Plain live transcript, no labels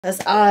Because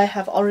I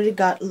have already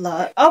got a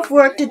lot of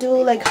work to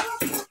do. Like,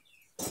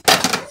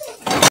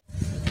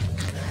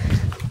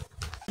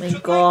 my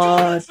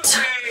god.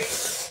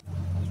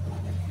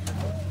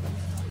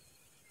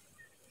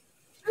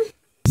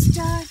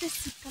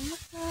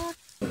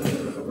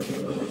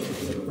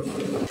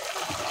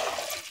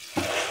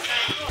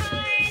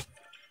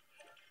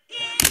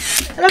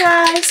 Hello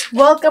guys,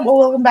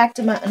 welcome back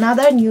to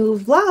another new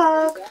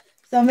vlog.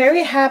 So I'm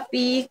very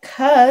happy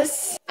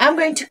because I'm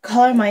going to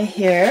color my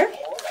hair.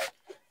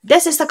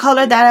 This is the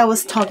color that I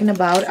was talking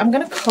about. I'm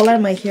gonna color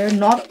my hair,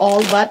 not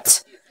all,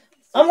 but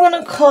I'm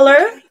gonna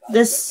color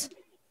this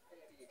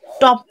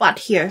top part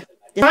here.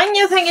 Trying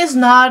new thing is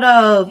not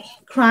a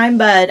crime,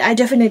 but I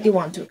definitely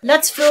want to.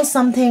 Let's feel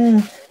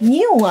something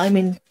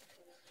new.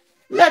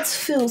 Let's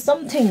feel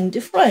something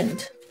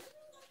different.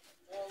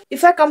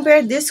 If I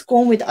compare this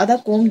comb with other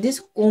comb,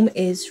 this comb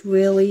is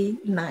really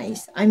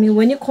nice.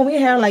 When you comb your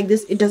hair like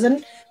this, it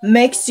doesn't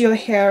makes your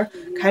hair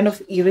kind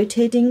of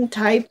irritating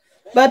type.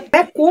 But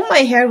when I comb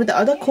my hair with the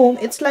other comb,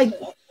 it's like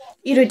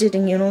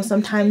irritating,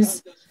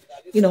 sometimes,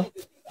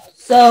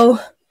 So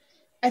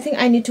I think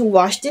I need to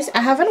wash this.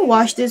 I haven't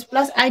washed this.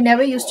 Plus, I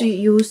never used to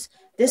use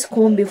this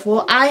comb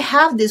before. I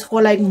have this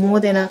for like more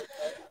than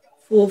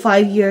 4 or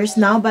 5 years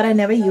now, but I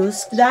never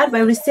used that.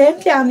 But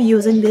recently I'm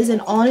using this,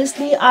 and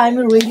honestly I'm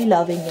really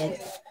loving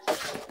it.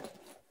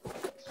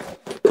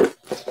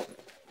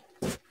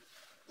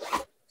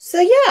 So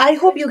yeah, I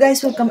hope you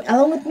guys will come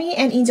along with me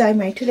and enjoy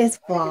my today's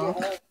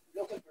vlog.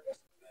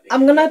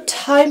 I'm gonna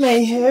tie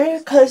my hair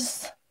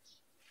because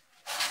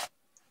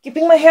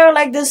keeping my hair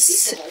like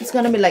this is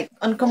gonna be like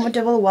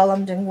uncomfortable while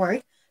I'm doing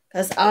work,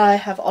 because I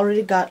have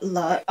already got a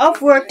lot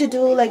of work to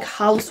do, like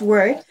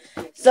housework.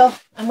 So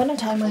I'm gonna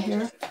tie my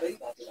hair.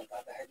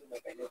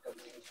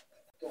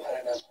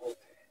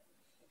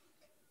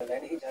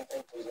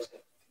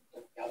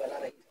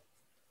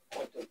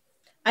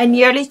 I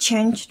nearly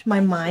changed my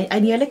mind. I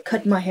nearly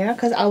cut my hair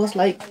because I was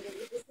like,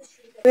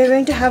 we're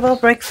going to have our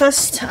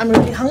breakfast. I'm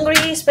really hungry,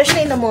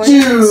 especially in the morning.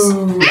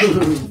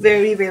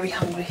 Very, very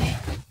hungry.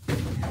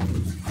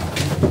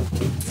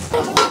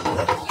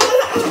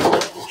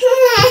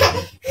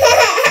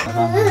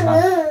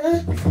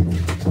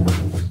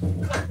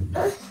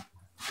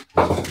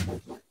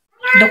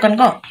 Dokan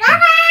ko.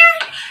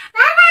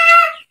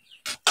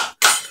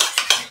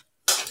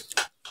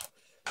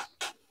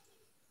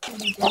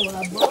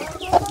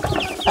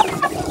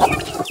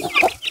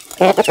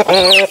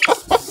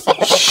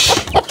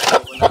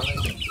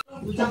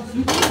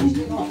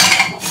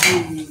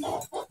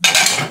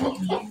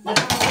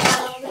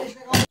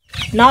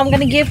 Now I'm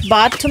gonna give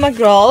bath to my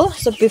girl.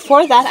 So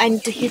before that, I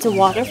need to heat the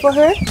water for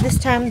her. This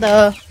time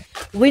the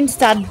wind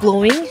started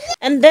blowing,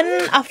 and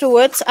then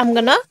afterwards I'm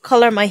gonna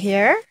color my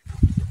hair.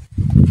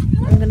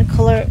 I'm gonna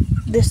color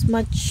this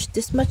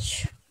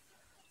much,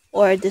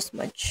 or this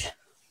much.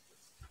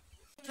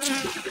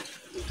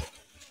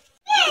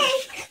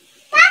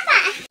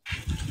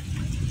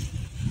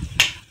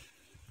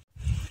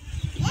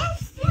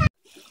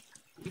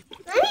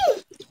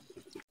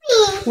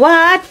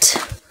 What?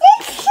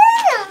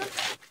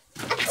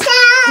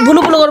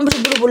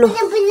 Bulu.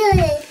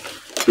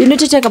 You need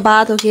to take a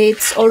bath, okay?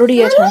 It's already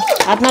your turn.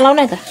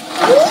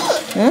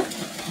 Huh?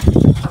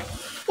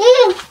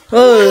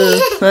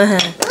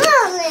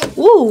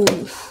 Ooh.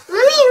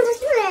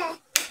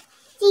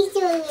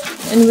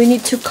 And we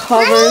need to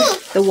cover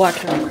the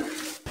water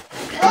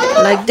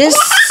like this,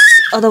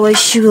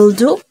 otherwise she will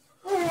do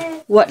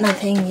what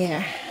nothing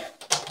here.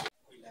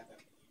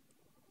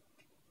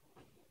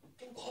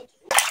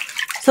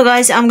 So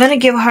guys, I'm gonna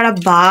give her a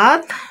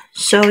bath.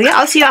 So yeah,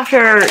 I'll see you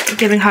after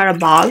giving her a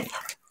bath.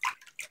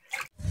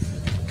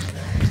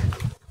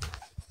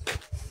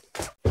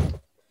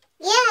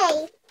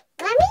 Yay!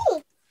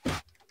 Mommy!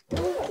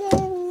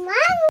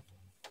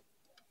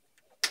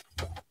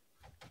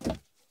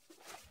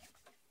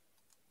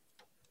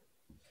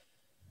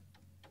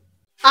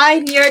 I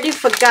nearly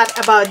forgot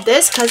about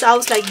this because I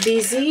was like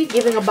busy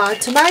giving a bath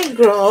to my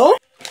girl.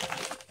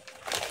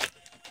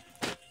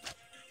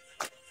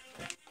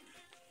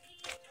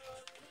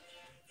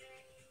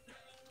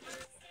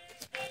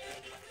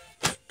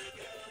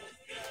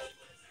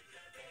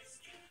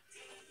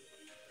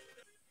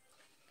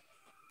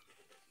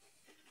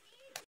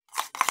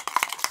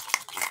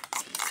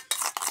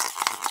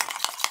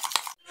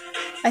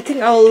 I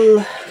think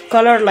I'll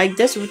color like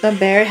this with my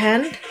bare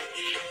hand.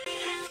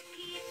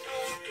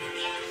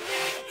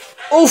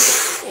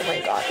 Oof! Oh my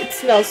god, it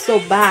smells so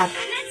bad.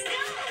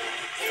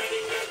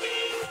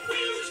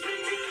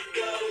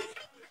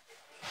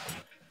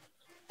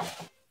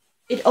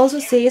 It also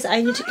says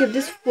I need to keep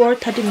this for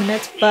 30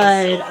 minutes,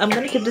 but I'm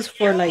gonna keep this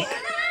for like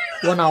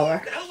 1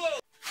 hour.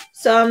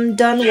 So I'm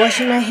done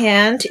washing my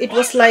hand. It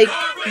was like,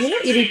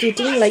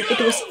 irritating, like it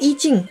was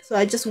itching. So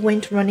I just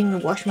went running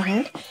and washed my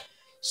hand.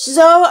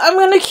 So I'm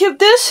gonna keep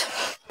this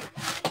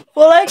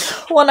for like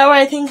 1 hour,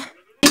 I think.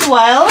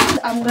 Meanwhile,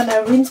 I'm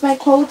gonna rinse my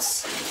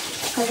clothes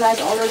because I've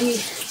already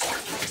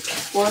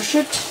washed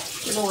it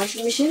in the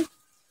washing machine.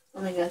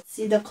 Oh my god,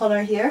 see the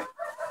color here?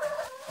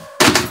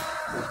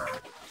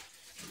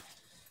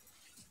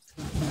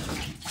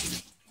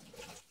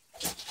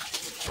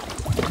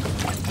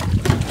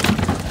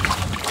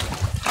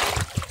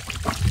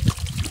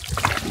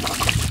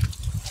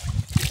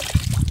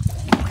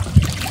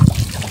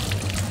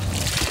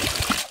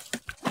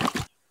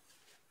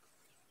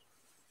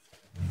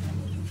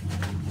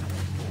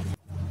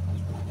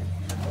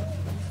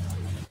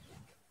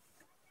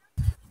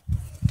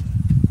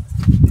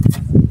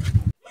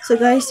 So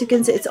guys, you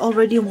can see it's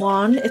already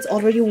 1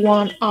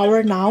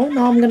 hour now.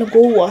 Now I'm gonna go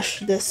wash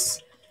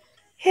this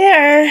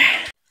hair.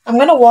 I'm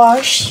gonna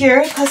wash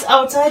here because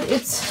outside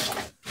it's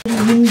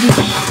windy.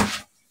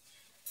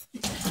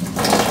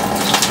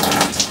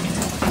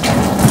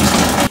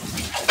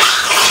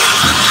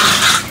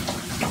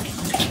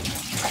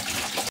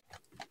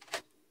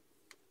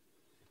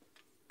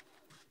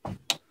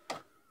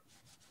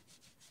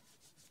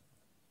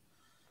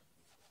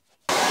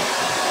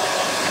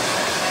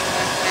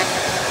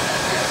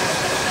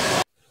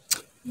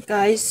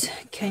 Guys,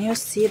 can you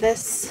see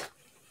this?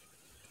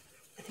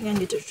 I think I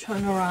need to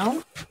turn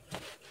around.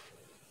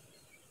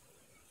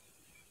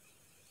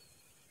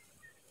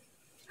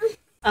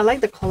 I like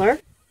the color.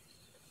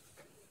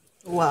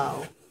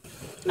 Wow.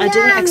 I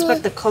didn't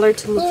expect the color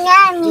to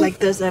look like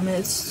this. I mean,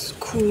 it's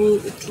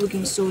cool. It's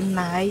looking so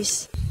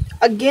nice.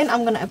 Again,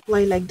 I'm gonna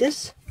apply like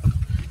this.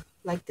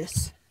 Like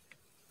this.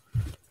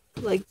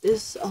 Like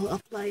this. I'll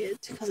apply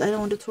it because I don't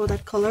want to throw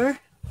that color.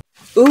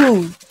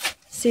 Ooh.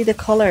 See the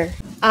color.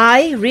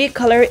 I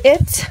recolor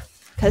it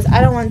because I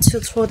don't want to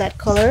throw that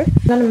color.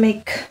 I'm gonna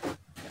make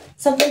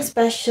something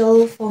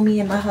special for me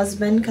and my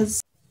husband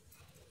because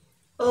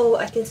oh,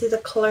 I can see the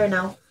color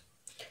now.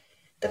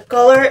 The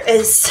color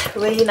is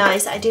really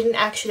nice. I didn't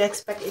actually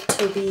expect it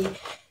to be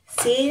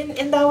seen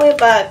in that way,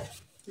 but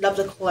love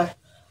the color.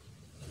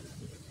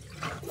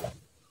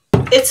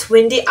 It's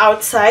windy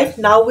outside.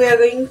 Now we are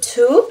going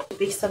to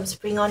pick some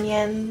spring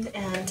onion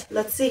and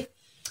let's see.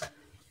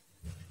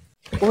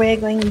 We're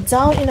going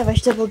down in a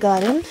vegetable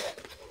garden.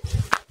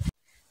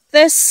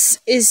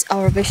 This is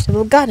our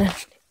vegetable garden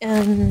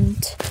and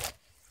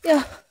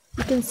yeah,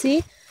 you can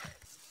see.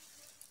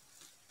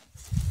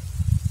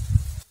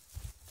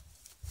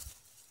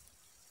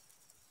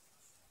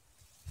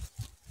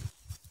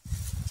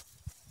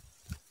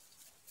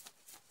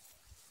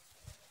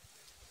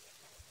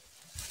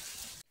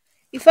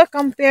 If I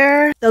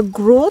compare the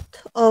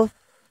growth of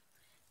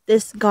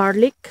this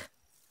garlic,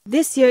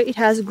 this year it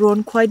has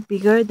grown quite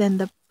bigger than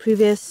the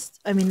previous,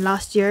 I mean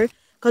last year.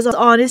 Because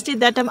honestly,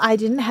 that time I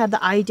didn't have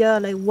the idea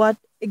like what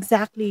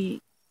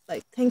exactly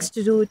like things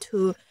to do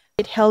to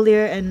get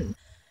healthier and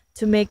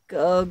to make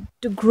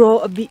to grow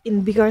a bit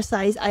in bigger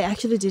size. I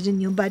actually didn't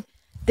know, but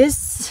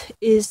this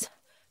is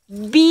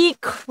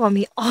big for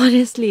me,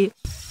 honestly.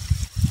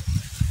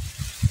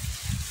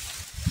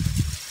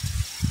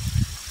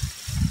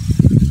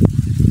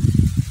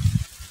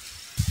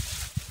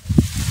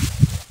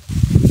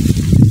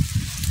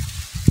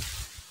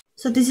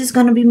 So this is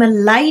gonna be my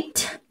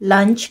light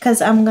lunch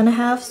because I'm gonna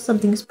have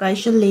something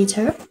special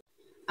later.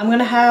 I'm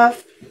gonna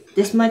have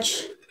this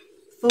much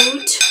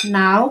food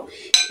now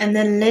and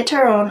then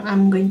later on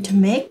I'm going to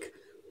make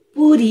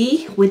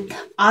puri with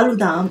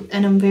aloo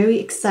and I'm very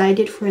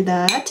excited for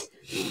that.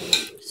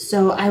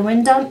 So I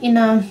went down in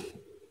a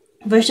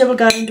vegetable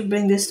garden to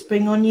bring this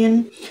spring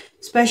onion,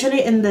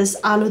 especially in this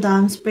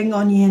aloo spring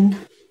onion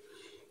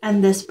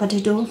and this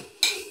potato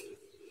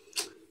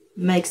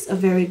makes a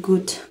very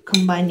good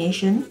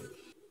combination.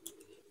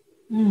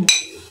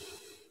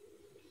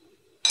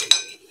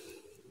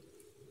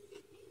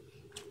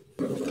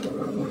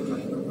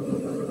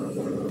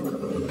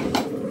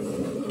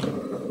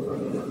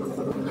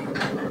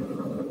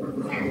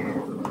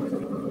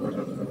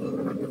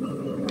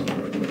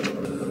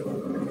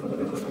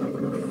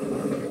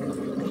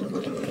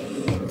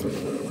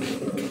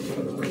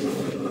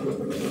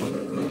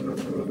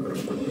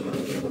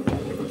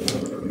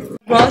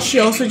 Well, she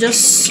also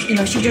just,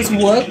 she just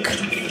woke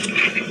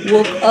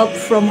up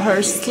from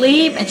her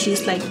sleep and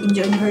she's like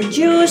enjoying her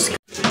juice.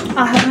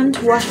 I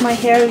haven't washed my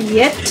hair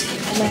yet.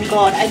 Oh my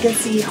god, I can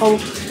see how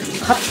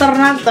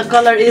khatarnak the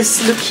color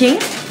is looking.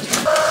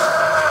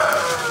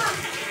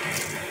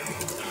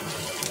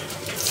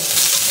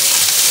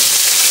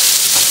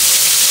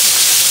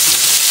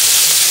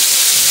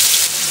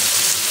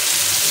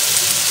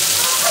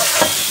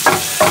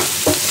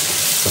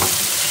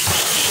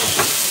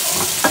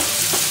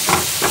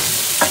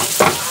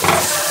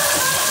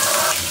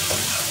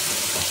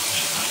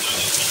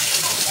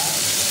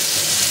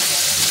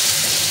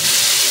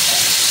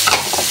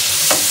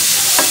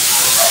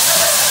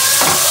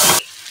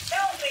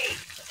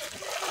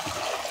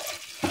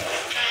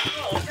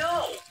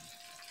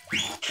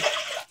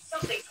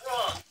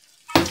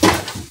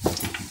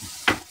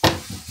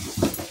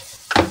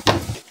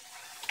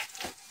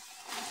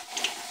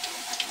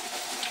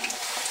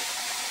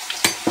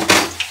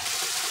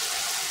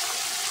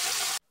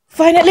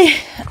 Finally,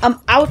 I'm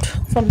out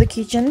from the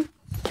kitchen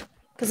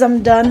because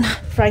I'm done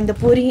frying the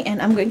puri and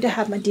I'm going to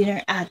have my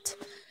dinner at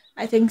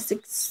I think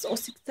 6 or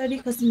 6:30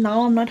 because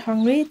now I'm not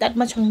that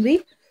much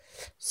hungry.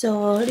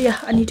 So yeah,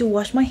 I need to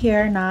wash my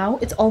hair now.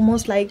 It's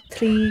almost like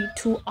 2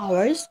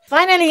 hours.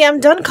 Finally, I'm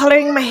done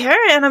coloring my hair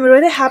and I'm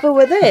really happy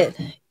with it.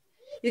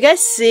 You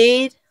guys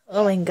see it?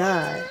 Oh my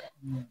god.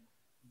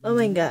 Oh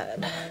my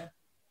god.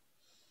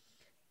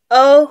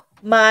 Oh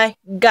my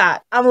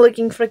god. I'm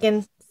looking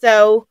freaking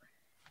so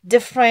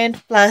different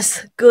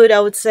plus good, I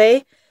would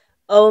say.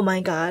 Oh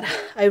my god,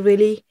 I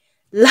really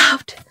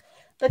loved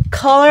the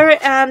color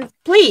and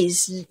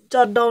please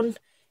don't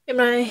in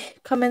my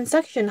comment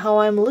section how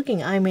I'm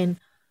looking. I mean,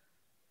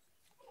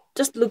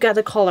 just look at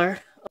the color.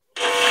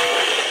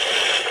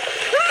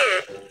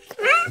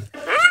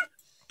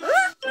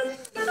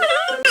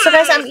 So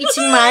guys, I'm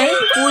eating my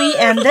puri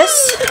and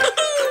this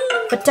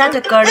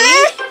potato curry.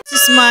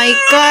 This is my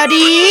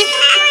curry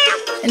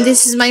and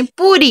this is my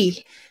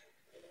puri.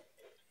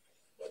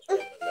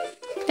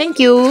 Thank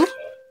you.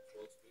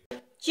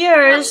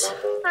 Cheers.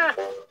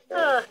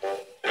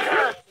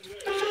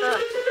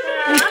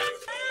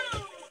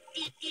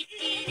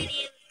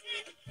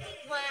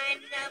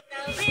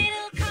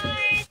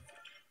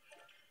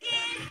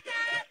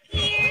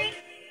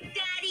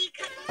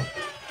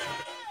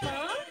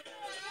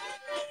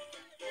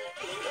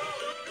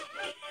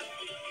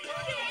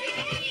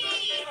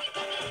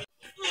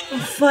 I'm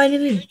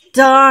finally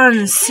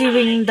done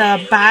sewing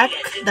the back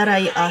that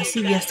I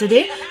sewed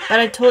yesterday, but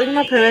I told in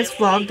my previous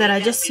vlog that I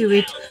just sew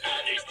it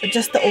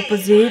just the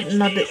opposite,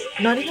 not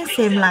in the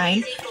same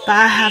line, but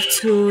I have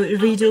to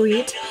redo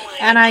it,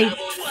 and I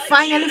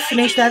finally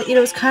finished that. It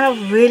was kind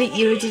of really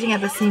irritating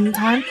at the same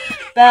time,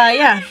 but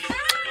yeah,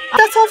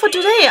 that's all for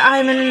today.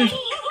 I mean,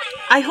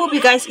 I hope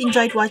you guys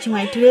enjoyed watching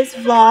my today's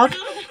vlog,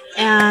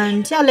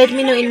 and yeah, let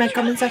me know in my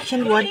comment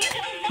section what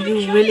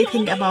you really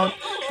think about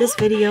this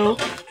video.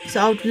 So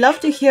I would love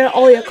to hear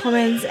all your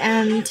comments,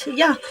 and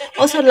yeah,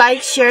 also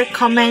like, share,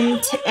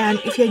 comment, and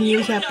if you're new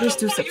here, please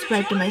do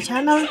subscribe to my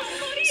channel.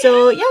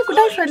 So yeah, good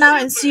night for now,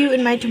 and see you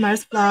in my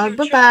tomorrow's vlog.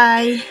 Bye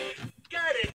bye.